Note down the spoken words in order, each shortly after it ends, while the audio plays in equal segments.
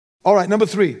All right, number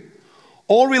 3.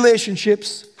 All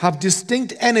relationships have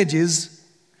distinct energies,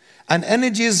 and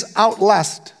energies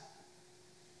outlast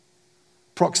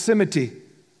proximity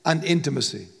and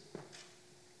intimacy.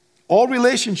 All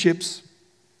relationships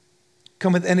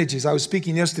come with energies. I was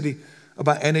speaking yesterday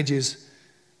about energies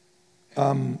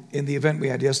in the event we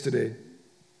had yesterday,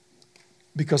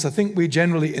 because I think we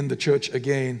generally in the church,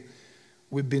 again,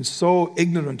 we've been so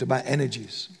ignorant about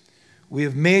energies. We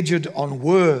have majored on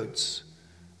words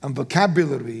and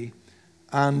vocabulary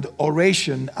and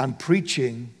oration and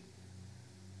preaching,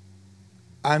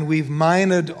 and we've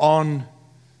minored on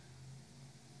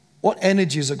what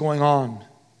energies are going on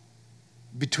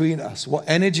between us, what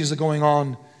energies are going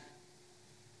on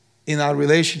in our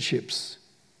relationships,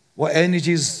 what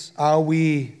energies are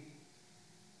we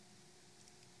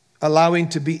allowing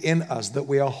to be in us that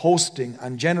we are hosting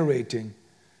and generating.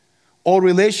 All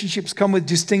relationships come with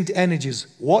distinct energies.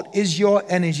 What is your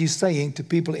energy saying to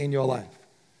people in your life?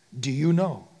 Do you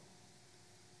know?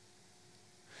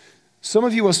 Some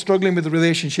of you are struggling with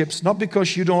relationships not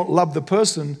because you don't love the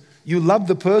person. You love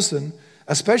the person,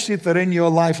 especially if they're in your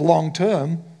life long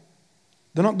term.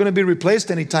 They're not going to be replaced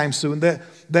anytime soon.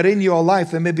 They're in your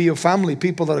life. They may be your family,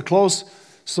 people that are close.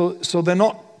 So they're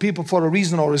not people for a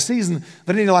reason or a season.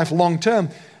 They're in your life long term.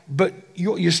 But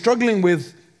you're struggling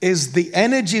with is the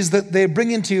energies that they bring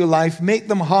into your life make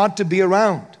them hard to be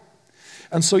around.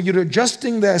 And so you're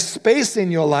adjusting their space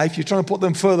in your life. You're trying to put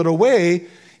them further away.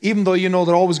 Even though you know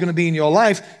they're always going to be in your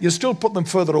life, you still put them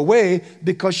further away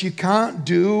because you can't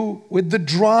do with the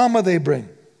drama they bring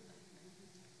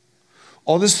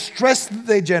or the stress that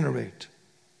they generate.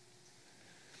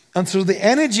 And so the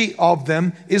energy of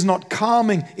them is not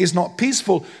calming, is not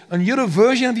peaceful. And you're a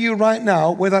version of you right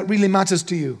now where that really matters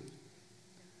to you.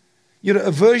 You're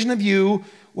a version of you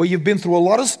where you've been through a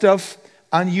lot of stuff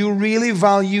and you really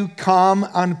value calm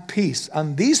and peace.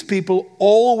 And these people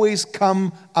always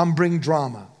come and bring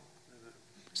drama.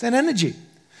 It's that energy.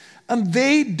 And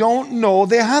they don't know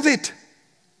they have it.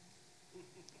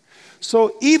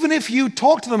 So even if you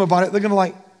talk to them about it, they're going to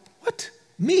like, what?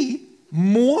 Me?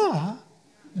 Moi?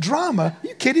 Drama? Are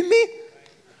you kidding me?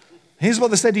 Here's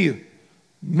what they said to you.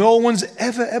 No one's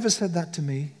ever said that to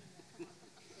me.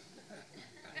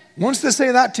 Once they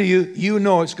say that to you, you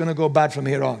know it's going to go bad from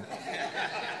here on.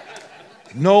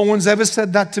 No one's ever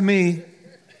said that to me.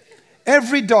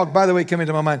 Every dog, by the way, came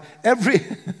into my mind.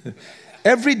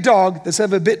 Every dog that's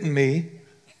ever bitten me,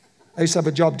 I used to have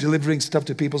a job delivering stuff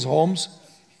to people's homes.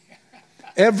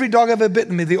 Every dog ever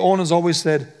bitten me, the owners always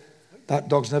said, that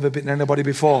dog's never bitten anybody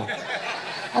before.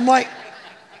 I'm like,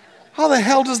 how the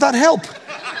hell does that help?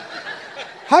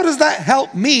 How does that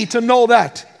help me to know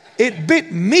that? It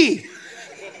bit me.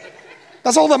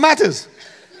 That's all that matters.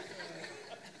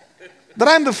 That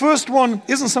I'm the first one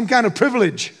isn't some kind of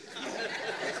privilege.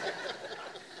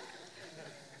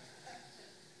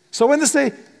 So when they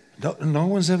say, no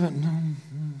one's ever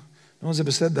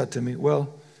said that to me.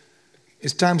 Well,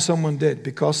 it's time someone did,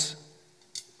 because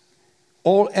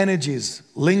all energies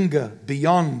linger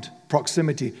beyond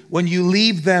proximity. When you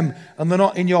leave them and they're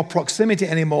not in your proximity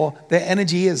anymore, their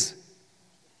energy is.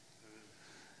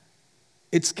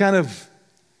 It's kind of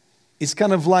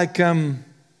like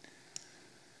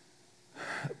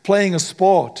playing a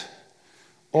sport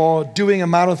or doing a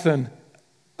marathon.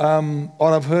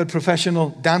 Or I've heard professional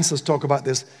dancers talk about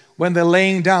this. When they're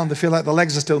laying down, they feel like the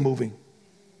legs are still moving.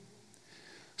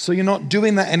 So you're not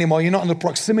doing that anymore. You're not in the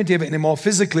proximity of it anymore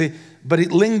physically, but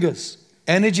it lingers.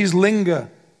 Energies linger.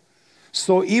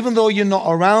 So even though you're not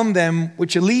around them,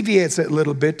 which alleviates it a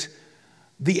little bit,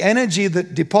 the energy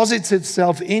that deposits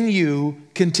itself in you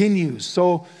continues.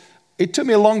 So it took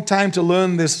me a long time to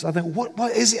learn this. I think,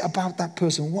 what is it about that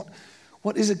person?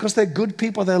 What is it? Because they're good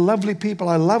people, they're lovely people,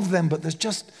 I love them, but there's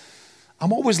just,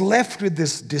 I'm always left with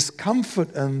this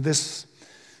discomfort and this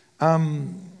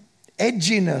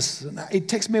edginess. And it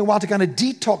takes me a while to kind of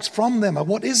detox from them.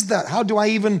 What is that? How do I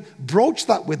even broach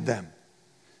that with them?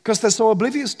 Because they're so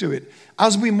oblivious to it,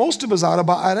 as most of us are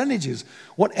about our energies.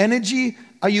 What energy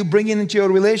are you bringing into your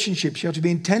relationships? You have to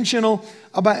be intentional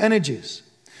about energies.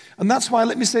 And that's why,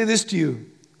 let me say this to you.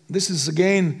 This is,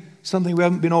 again, something we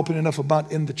haven't been open enough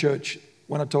about in the church.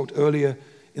 When I talked earlier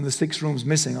in the 6 rooms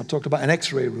missing, I talked about an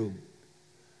X-ray room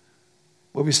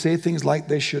where we say things like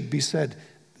they should be said.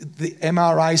 The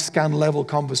MRI scan level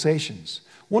conversations.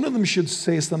 One of them should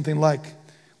say something like,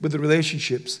 with the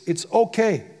relationships, it's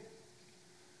okay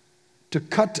to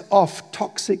cut off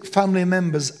toxic family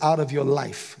members out of your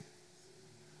life.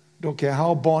 Don't care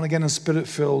how born again and spirit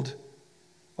filled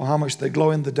or how much they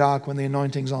glow in the dark when the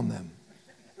anointing's on them.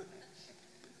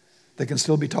 They can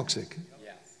still be toxic.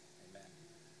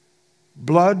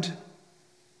 Blood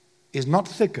is not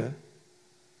thicker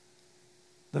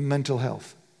than mental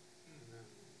health.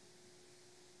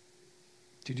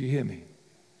 Did you hear me?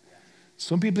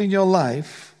 Some people in your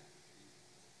life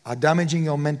are damaging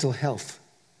your mental health.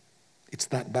 It's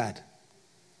that bad.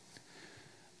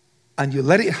 And you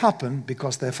let it happen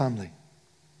because they're family.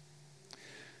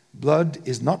 Blood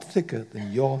is not thicker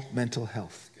than your mental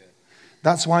health.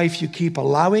 That's why if you keep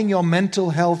allowing your mental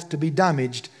health to be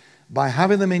damaged by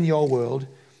having them in your world,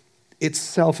 it's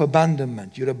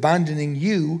self-abandonment. You're abandoning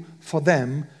you for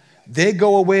them. They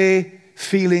go away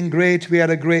feeling great, we had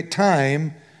a great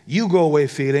time. You go away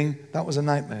feeling, that was a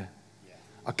nightmare.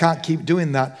 I can't keep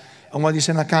doing that. And while you're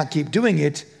saying I can't keep doing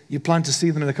it, you plan to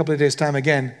see them in a couple of days' time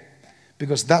again,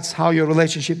 because that's how your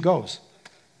relationship goes.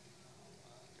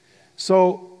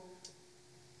 So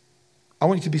I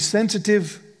want you to be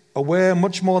sensitive, aware,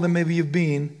 much more than maybe you've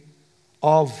been,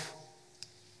 of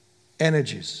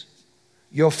energies.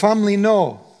 Your family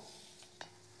know.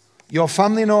 Your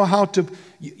family know how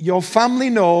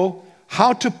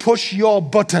to push your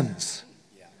buttons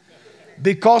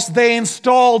because they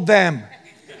installed them.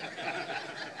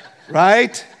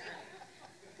 Right?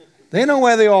 They know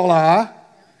where they all are.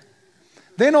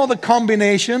 They know the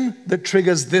combination that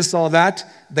triggers this or that.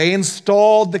 They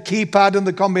installed the keypad and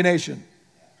the combination.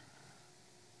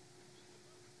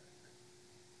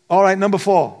 All right, number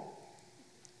 4.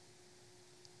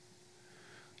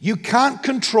 You can't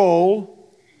control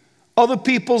other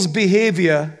people's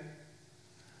behavior,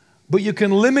 but you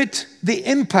can limit the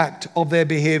impact of their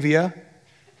behavior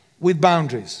with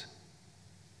boundaries.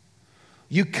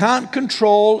 You can't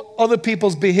control other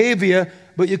people's behavior,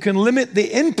 but you can limit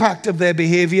the impact of their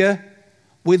behavior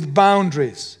with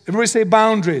boundaries. Everybody say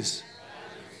boundaries.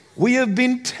 We have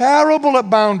been terrible at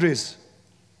boundaries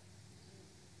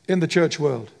in the church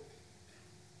world.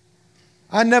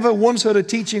 I never once heard a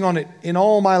teaching on it in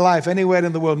all my life, anywhere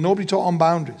in the world. Nobody taught on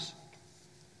boundaries.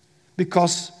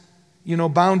 Because,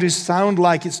 boundaries sound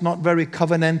like it's not very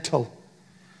covenantal.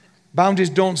 Boundaries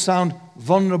don't sound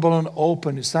vulnerable and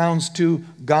open. It sounds too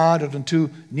guarded and too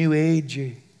new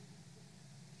agey.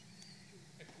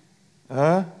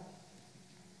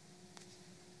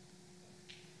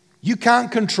 You can't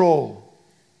control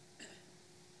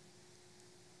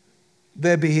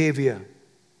their behavior.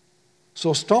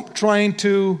 So stop trying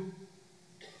to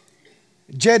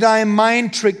Jedi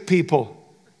mind trick people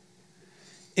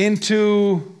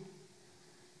into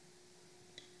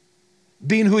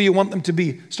being who you want them to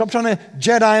be. Stop trying to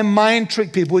Jedi mind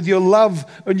trick people with your love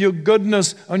and your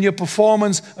goodness and your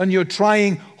performance and your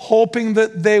trying, hoping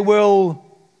that they will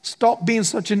stop being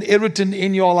such an irritant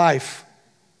in your life.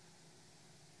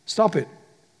 Stop it.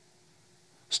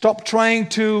 Stop trying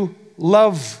to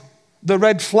love the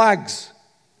red flags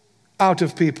out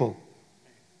of people.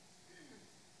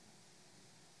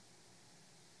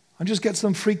 And just get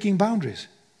some freaking boundaries.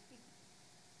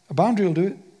 A boundary will do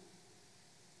it.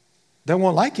 They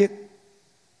won't like it.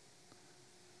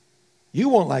 You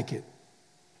won't like it.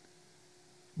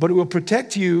 But it will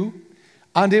protect you.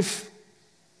 And if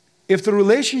the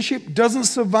relationship doesn't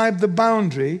survive the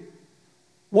boundary,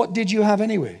 what did you have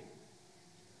anyway?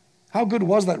 How good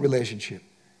was that relationship?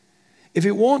 If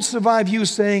it won't survive you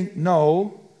saying,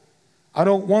 no, I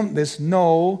don't want this,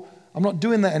 no, I'm not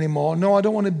doing that anymore, no, I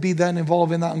don't want to be there and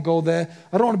involved in that and go there,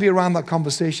 I don't want to be around that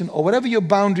conversation, or whatever your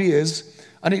boundary is,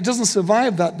 and it doesn't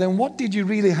survive that, then what did you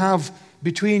really have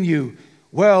between you?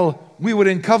 Well, we were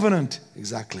in covenant.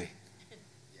 Exactly.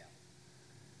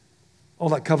 All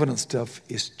that covenant stuff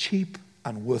is cheap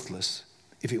and worthless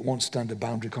if it won't stand a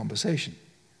boundary conversation.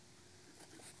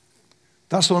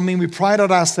 That's what I mean. We pride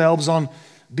ourselves on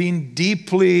being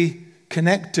deeply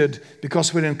connected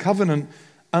because we're in covenant,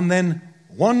 and then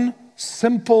one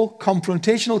simple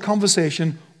confrontational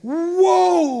conversation,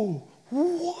 whoa,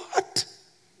 what?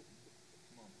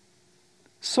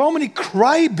 So many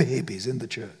crybabies in the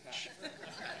church,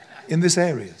 in this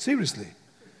area, seriously.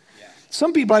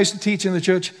 Some people I used to teach in the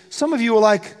church, some of you are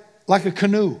like a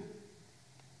canoe.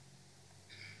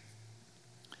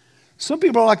 Some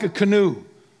people are like a canoe.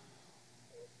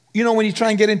 You know, when you try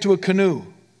and get into a canoe,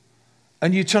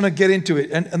 and you're trying to get into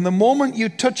it, and the moment you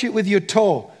touch it with your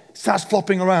toe, it starts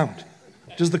flopping around,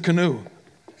 just the canoe.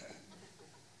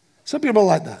 Some people are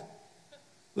like that.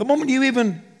 The moment you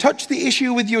even touch the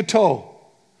issue with your toe,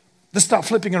 they start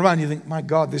flipping around. You think, my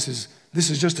God, this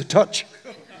is just a touch.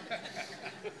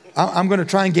 I'm going to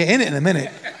try and get in it in a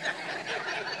minute.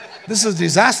 This is a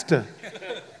disaster.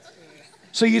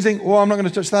 So you think, well, I'm not going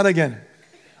to touch that again.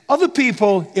 Other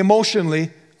people,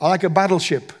 emotionally, are like a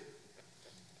battleship.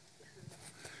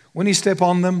 When you step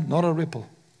on them, not a ripple.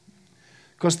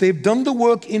 Because they've done the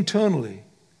work internally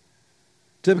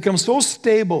to become so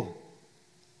stable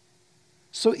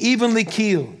so evenly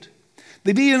keeled.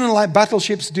 They be like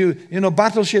battleships do.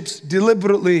 Battleships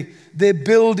deliberately, they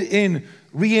build in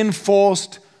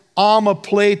reinforced,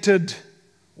 armor-plated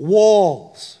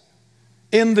walls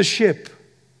in the ship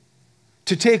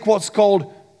to take what's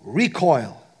called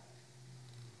recoil.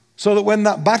 So that when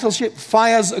that battleship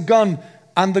fires a gun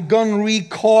and the gun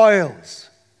recoils,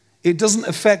 it doesn't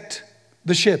affect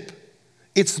the ship.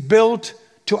 It's built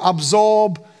to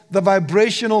absorb the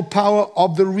vibrational power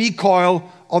of the recoil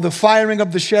or the firing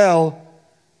of the shell.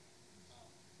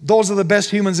 Those are the best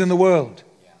humans in the world.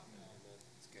 Yeah,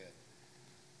 that's good.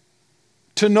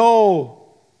 To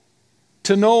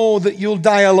know that you'll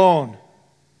die alone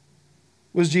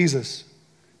was Jesus.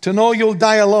 To know you'll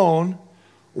die alone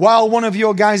while one of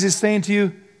your guys is saying to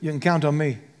you, you can count on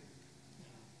me.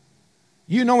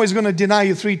 You know he's going to deny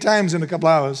you 3 times in a couple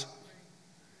hours.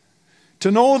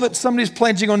 To know that somebody's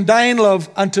pledging undying love,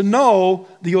 and to know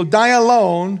that you'll die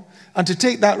alone, and to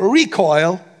take that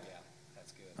recoil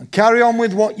and carry on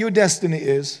with what your destiny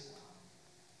is.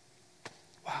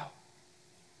 Wow.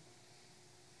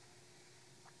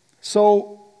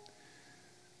 So,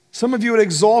 some of you are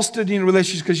exhausted in your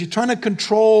relationships because you're trying to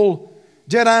control,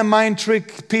 Jedi mind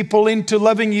trick people into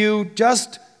loving you.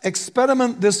 Just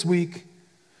experiment this week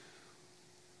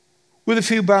with a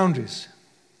few boundaries.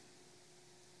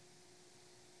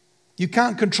 You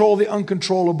can't control the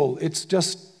uncontrollable. It's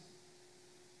just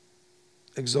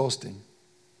exhausting.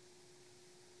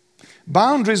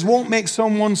 Boundaries won't make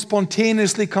someone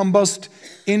spontaneously combust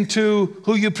into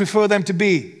who you prefer them to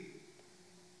be.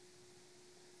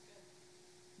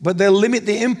 But they'll limit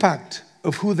the impact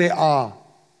of who they are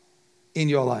in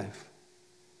your life.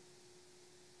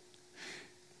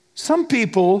 Some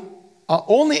people are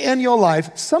only in your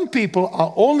life. Some people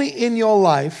are only in your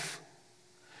life,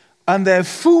 and their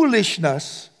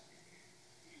foolishness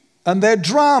and their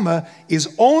drama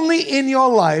is only in your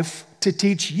life to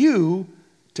teach you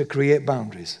to create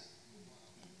boundaries.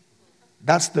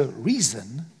 That's the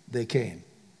reason they came.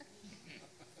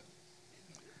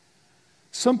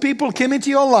 Some people came into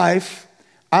your life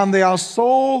and they are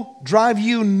so drive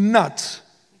you nuts.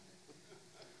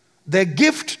 Their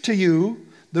gift to you,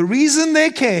 the reason they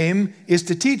came is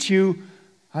to teach you,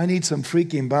 I need some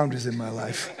freaking boundaries in my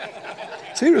life.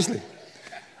 Seriously.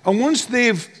 And once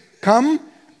they've come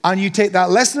and you take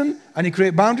that lesson and you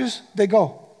create boundaries, they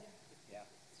go. Yeah,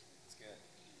 that's good.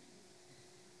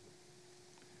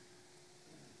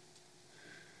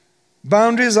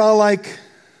 Boundaries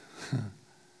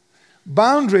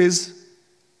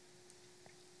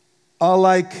are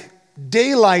like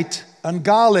daylight and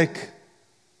garlic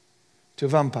to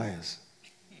vampires.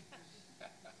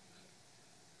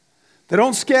 They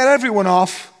don't scare everyone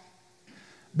off,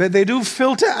 but they do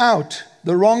filter out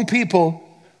the wrong people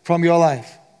from your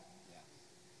life.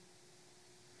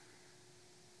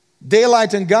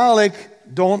 Daylight and garlic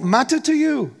don't matter to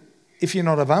you if you're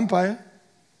not a vampire.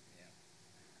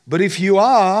 But if you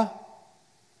are,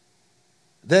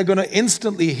 they're going to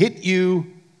instantly hit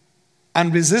you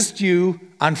and resist you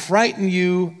and frighten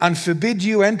you and forbid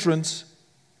you entrance.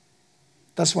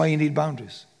 That's why you need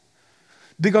boundaries.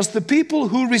 Because the people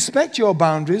who respect your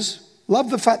boundaries love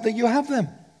the fact that you have them.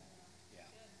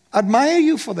 Admire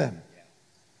you for them.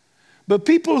 But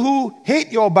people who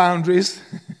hate your boundaries,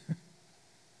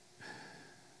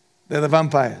 they're the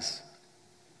vampires.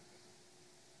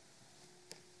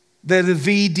 They're the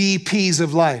VDPs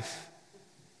of life.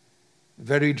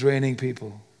 Very draining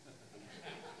people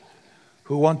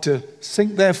who want to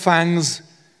sink their fangs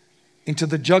into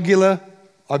the jugular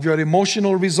of your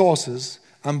emotional resources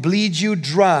and bleed you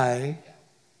dry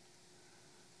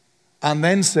and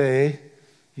then say,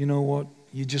 you know what,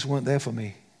 you just weren't there for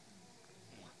me.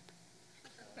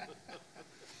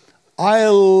 I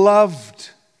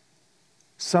loved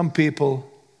some people.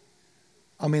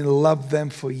 I mean, loved them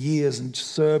for years and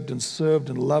served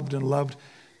and loved.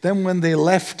 Then when they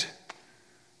left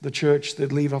the church,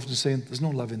 they'd leave after saying, there's no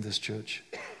love in this church.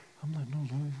 I'm like, no,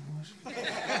 what?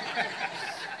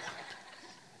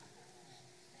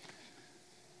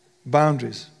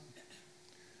 Boundaries.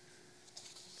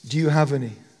 Do you have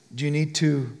any? Do you need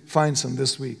to find some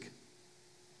this week?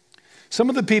 Some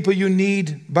of the people you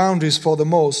need boundaries for the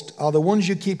most are the ones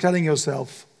you keep telling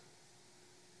yourself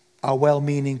are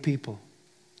well-meaning people.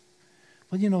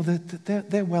 Well, you know,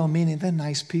 they're well-meaning. They're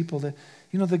nice people. They're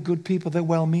good people. They're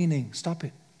well-meaning. Stop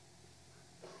it.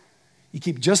 You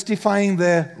keep justifying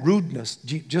their rudeness,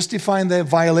 justifying their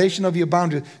violation of your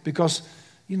boundaries because,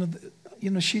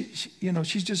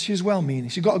 she's well-meaning.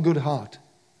 She's got a good heart.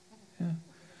 Yeah.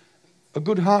 A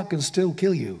good heart can still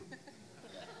kill you.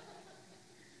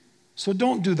 So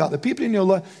don't do that. The people in your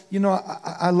life,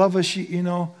 I love her,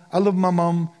 I love my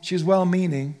mom, she's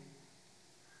well-meaning.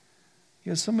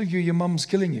 Yeah, some of you, your mom's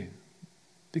killing you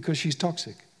because she's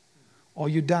toxic. Or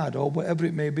your dad, or whatever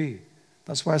it may be.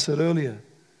 That's why I said earlier,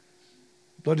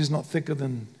 blood is not thicker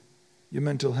than your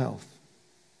mental health.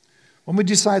 When we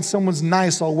decide someone's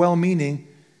nice or well-meaning,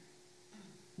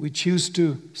 we choose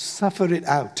to suffer it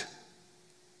out.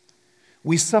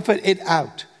 We suffer it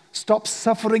out. Stop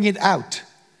suffering it out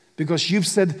because you've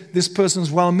said this person's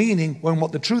well-meaning when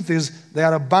what the truth is, they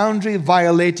are a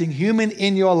boundary-violating human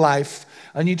in your life,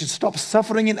 and you need to stop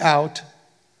suffering it out,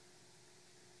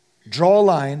 draw a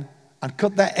line, and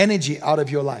cut that energy out of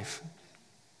your life.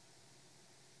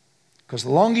 Because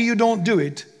the longer you don't do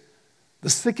it, the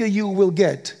sicker you will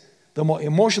get, the more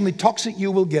emotionally toxic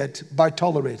you will get by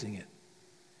tolerating it.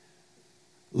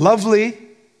 Lovely,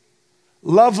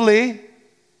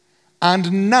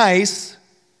 and nice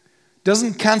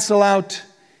doesn't cancel out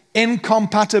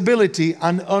incompatibility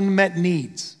and unmet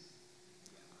needs.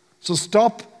 So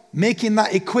stop making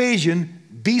that equation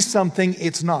be something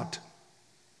it's not.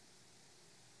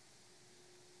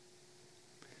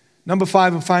 Number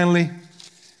 5, and finally,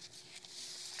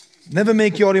 never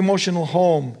make your emotional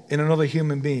home in another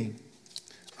human being.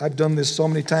 I've done this so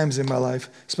many times in my life,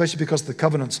 especially because of the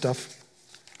covenant stuff,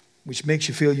 which makes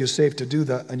you feel you're safe to do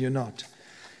that, and you're not.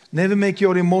 Never make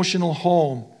your emotional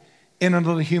home in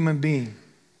another human being.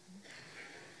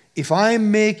 If I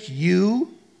make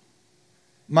you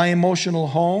my emotional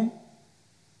home,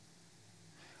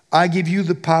 I give you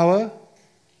the power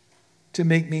to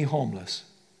make me homeless.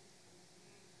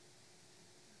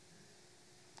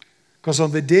 Because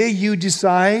on the day you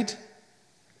decide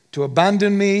to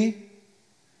abandon me,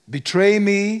 betray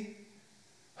me,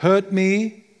 hurt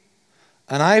me,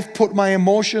 and I've put my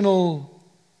emotional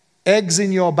eggs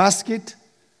in your basket,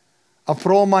 I've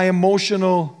put all my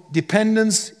emotional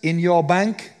dependence in your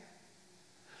bank,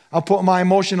 I've put my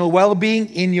emotional well-being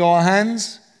in your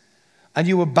hands, and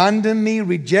you abandon me,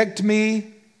 reject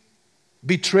me,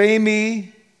 betray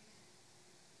me,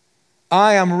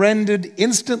 I am rendered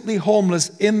instantly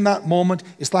homeless in that moment.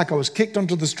 It's like I was kicked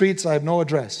onto the streets. I have no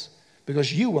address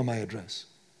because you were my address.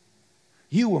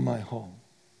 You were my home.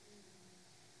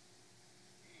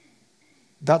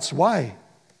 That's why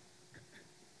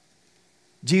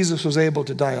Jesus was able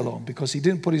to die alone, because he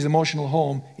didn't put his emotional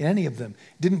home in any of them.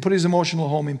 He didn't put his emotional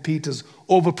home in Peter's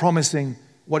overpromising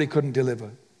what he couldn't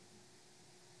deliver.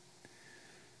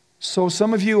 So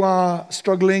some of you are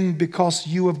struggling because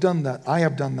you have done that. I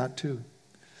have done that too.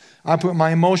 I put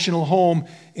my emotional home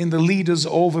in the leaders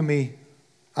over me.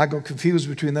 I got confused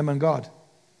between them and God.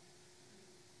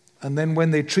 And then when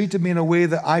they treated me in a way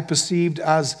that I perceived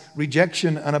as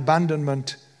rejection and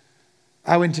abandonment,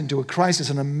 I went into a crisis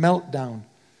and a meltdown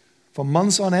for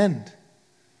months on end,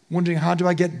 wondering, how do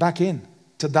I get back in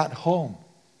to that home?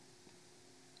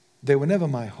 They were never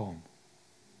my home.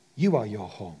 You are your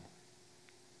home.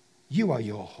 You are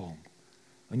your home.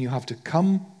 And you have to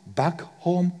come back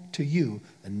home to you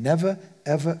and never,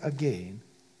 ever again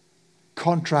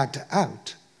contract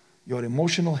out your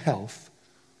emotional health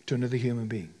to another human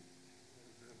being.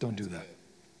 Don't do that.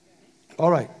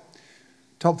 All right.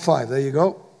 Top 5. There you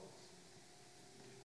go.